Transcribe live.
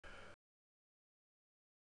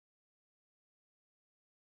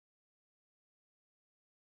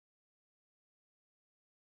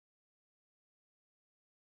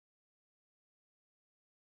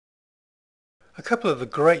A couple of the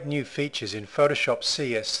great new features in Photoshop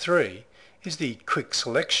CS3 is the Quick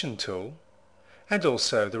Selection tool and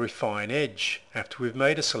also the Refine Edge after we've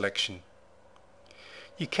made a selection.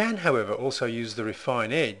 You can, however, also use the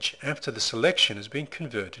Refine Edge after the selection has been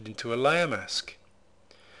converted into a layer mask.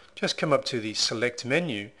 Just come up to the Select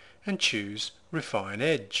menu and choose Refine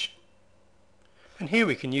Edge. And here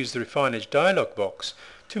we can use the Refine Edge dialog box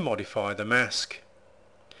to modify the mask.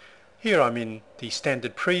 Here I'm in the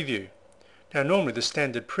standard preview. Now normally the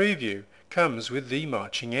standard preview comes with the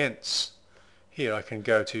marching ants. Here I can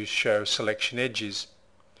go to Show Selection Edges.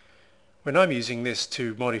 When I'm using this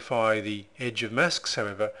to modify the edge of masks,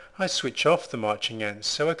 however, I switch off the marching ants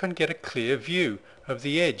so I can get a clear view of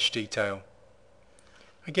the edge detail.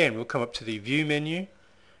 Again, we'll come up to the View menu,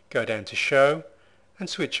 go down to Show, and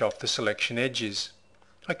switch off the selection edges.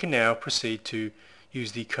 I can now proceed to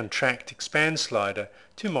use the Contract Expand slider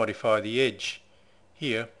to modify the edge.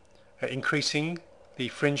 Here, increasing the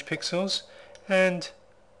fringe pixels and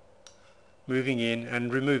moving in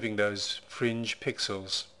and removing those fringe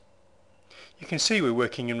pixels. You can see we're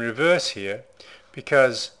working in reverse here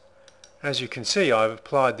because, as you can see, I've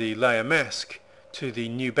applied the layer mask to the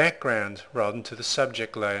new background rather than to the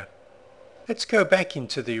subject layer. Let's go back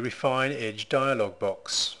into the Refine Edge dialog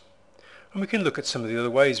box and we can look at some of the other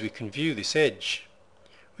ways we can view this edge.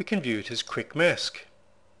 We can view it as Quick Mask.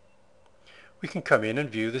 We can come in and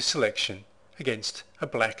view the selection against a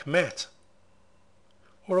black matte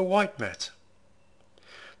or a white matte.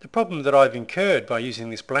 The problem that I've incurred by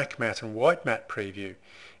using this black matte and white matte preview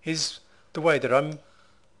is the way that I'm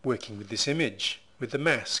working with this image, with the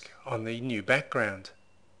mask on the new background.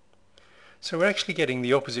 So we're actually getting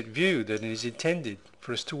the opposite view that is intended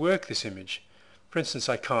for us to work this image. For instance,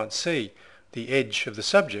 I can't see the edge of the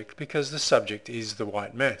subject because the subject is the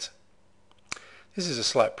white matte. This is a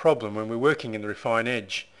slight problem when we're working in the Refine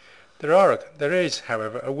Edge. There is,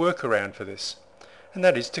 however, a workaround for this, and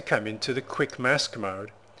that is to come into the Quick Mask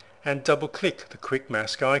mode and double-click the Quick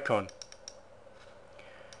Mask icon.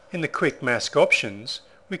 In the Quick Mask options,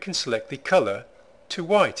 we can select the color to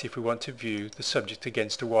white if we want to view the subject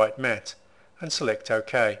against a white matte, and select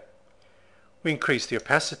OK. We increase the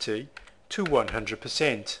opacity to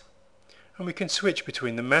 100%, and we can switch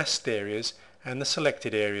between the masked areas and the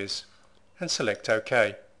selected areas, and select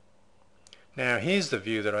OK. Now here's the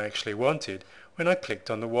view that I actually wanted when I clicked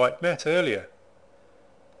on the white matte earlier.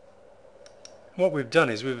 What we've done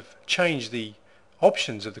is we've changed the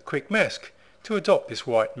options of the Quick Mask to adopt this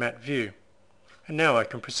white matte view. And now I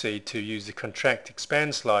can proceed to use the Contract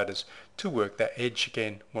Expand sliders to work that edge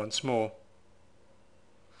again once more.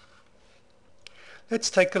 Let's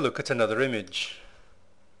take a look at another image.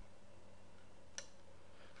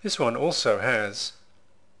 This one also has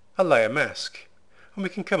a layer mask, and we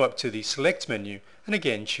can come up to the Select menu and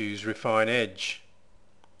again choose Refine Edge.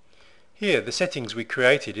 Here the settings we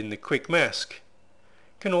created in the Quick Mask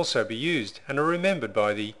can also be used and are remembered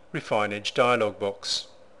by the Refine Edge dialog box.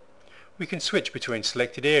 We can switch between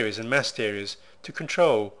selected areas and masked areas to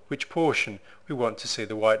control which portion we want to see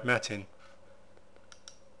the white matte in.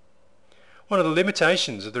 One of the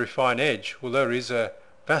limitations of the Refine Edge, although there is a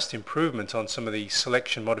vast improvement on some of the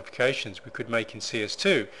selection modifications we could make in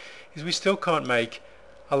CS2, is we still can't make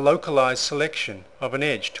a localized selection of an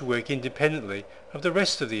edge to work independently of the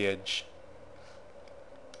rest of the edge.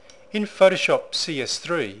 In Photoshop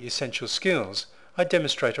CS3 Essential Skills, I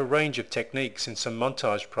demonstrate a range of techniques in some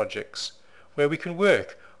montage projects where we can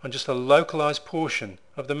work on just a localized portion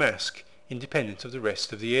of the mask independent of the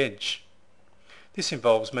rest of the edge. This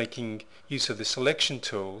involves making use of the selection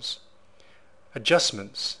tools,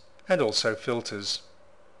 adjustments, and also filters.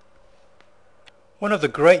 One of the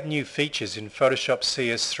great new features in Photoshop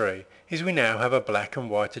CS3 is we now have a black and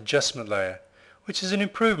white adjustment layer, which is an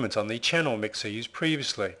improvement on the channel mixer used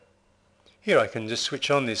previously. Here I can just switch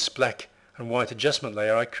on this black and white adjustment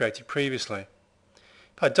layer I created previously.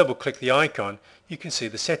 If I double click the icon, you can see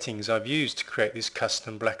the settings I've used to create this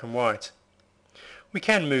custom black and white. We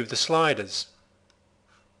can move the sliders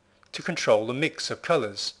to control the mix of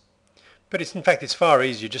colors, but in fact it's far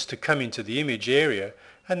easier just to come into the image area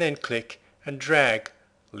and then click and drag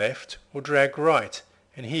left or drag right,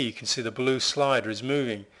 and here you can see the blue slider is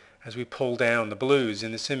moving as we pull down the blues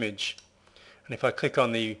in this image. And if I click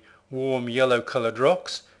on the warm yellow colored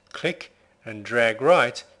rocks, click and drag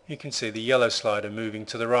right, you can see the yellow slider moving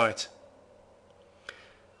to the right.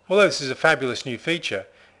 Although this is a fabulous new feature,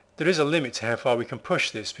 there is a limit to how far we can push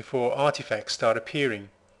this before artifacts start appearing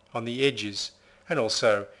on the edges and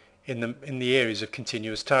also in the areas of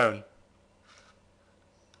continuous tone.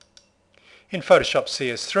 In Photoshop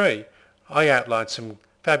CS3, I outlined some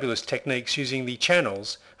fabulous techniques using the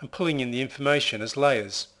channels and pulling in the information as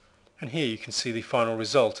layers. And here you can see the final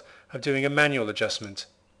result of doing a manual adjustment.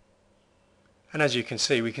 And as you can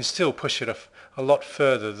see, we can still push it a lot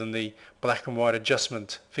further than the black and white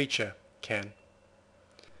adjustment feature can.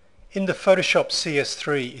 In the Photoshop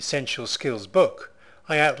CS3 Essential Skills book,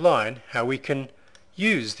 I outline how we can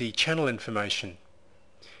use the channel information.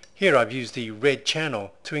 Here I've used the red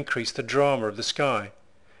channel to increase the drama of the sky,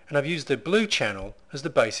 and I've used the blue channel as the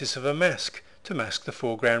basis of a mask to mask the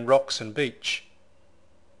foreground rocks and beach.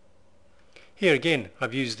 Here again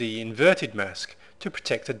I've used the inverted mask to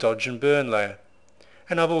protect the dodge and burn layer,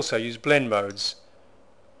 and I've also used blend modes.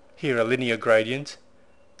 Here a linear gradient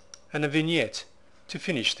and a vignette to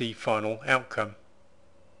finish the final outcome.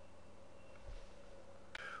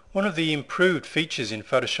 One of the improved features in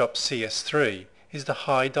Photoshop CS3 is the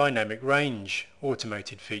High Dynamic Range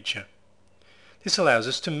automated feature. This allows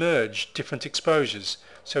us to merge different exposures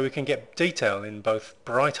so we can get detail in both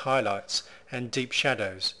bright highlights and deep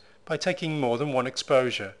shadows by taking more than one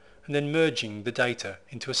exposure and then merging the data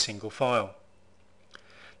into a single file.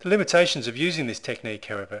 The limitations of using this technique,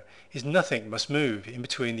 however, is nothing must move in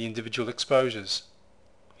between the individual exposures.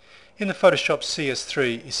 In the Photoshop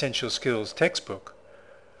CS3 Essential Skills textbook,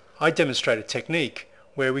 I demonstrate a technique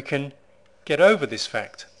where we can get over this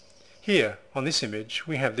fact. Here, on this image,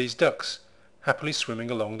 we have these ducks happily swimming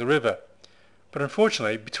along the river. But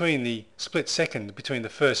unfortunately, between the split second between the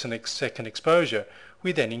first and second exposure,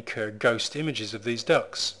 we then incur ghost images of these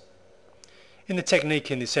ducks. In the technique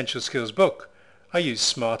in the Essential Skills book, I use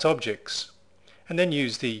smart objects, and then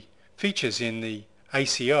use the features in the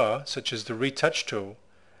ACR, such as the retouch tool,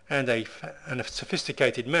 and a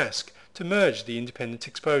sophisticated mask to merge the independent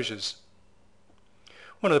exposures.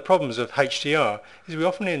 One of the problems of HDR is we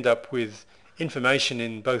often end up with information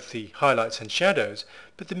in both the highlights and shadows,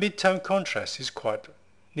 but the mid-tone contrast is quite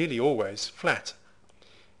nearly always flat.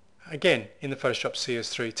 Again, in the Photoshop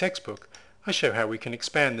CS3 textbook, I show how we can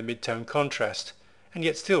expand the mid-tone contrast and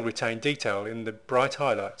yet still retain detail in the bright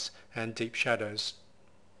highlights and deep shadows.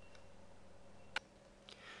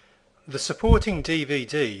 The supporting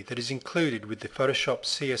DVD that is included with the Photoshop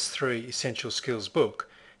CS3 Essential Skills book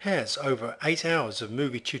has over 8 hours of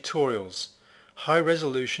movie tutorials,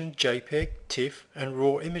 high-resolution JPEG, TIFF and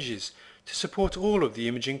RAW images to support all of the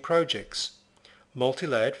imaging projects,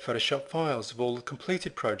 multi-layered Photoshop files of all the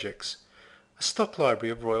completed projects, a stock library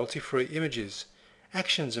of royalty-free images,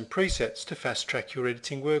 actions and presets to fast-track your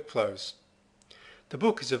editing workflows. The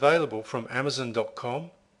book is available from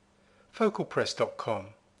Amazon.com, FocalPress.com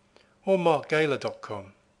or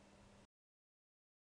MarkGaler.com.